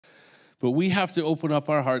But we have to open up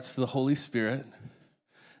our hearts to the Holy Spirit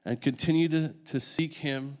and continue to seek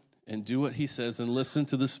him and do what he says and listen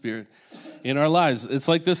to the Spirit in our lives. It's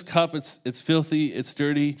like this cup, it's filthy, it's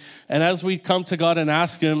dirty. And as we come to God and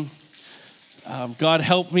ask him, God,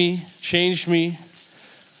 help me, change me,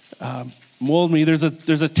 mold me. There's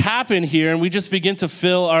a tap in here, and we just begin to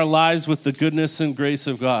fill our lives with the goodness and grace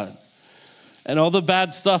of God. And all the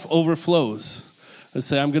bad stuff overflows. Let's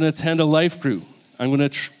say, I'm going to attend a life group. I'm going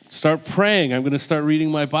to start praying. I'm going to start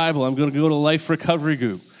reading my Bible. I'm going to go to life recovery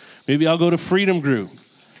group. Maybe I'll go to freedom group.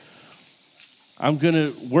 I'm going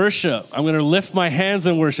to worship. I'm going to lift my hands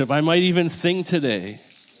in worship. I might even sing today.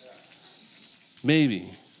 Maybe.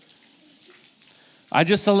 I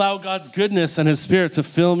just allow God's goodness and his Spirit to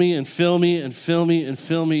fill me and fill me and fill me and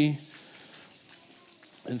fill me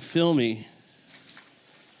and fill me.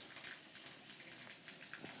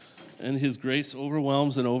 And his grace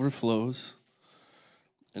overwhelms and overflows.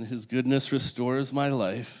 And his goodness restores my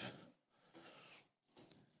life.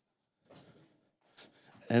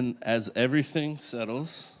 And as everything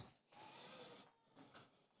settles,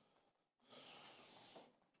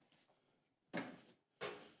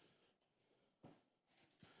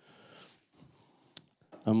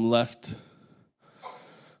 I'm left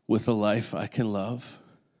with a life I can love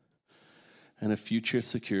and a future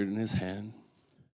secured in his hand.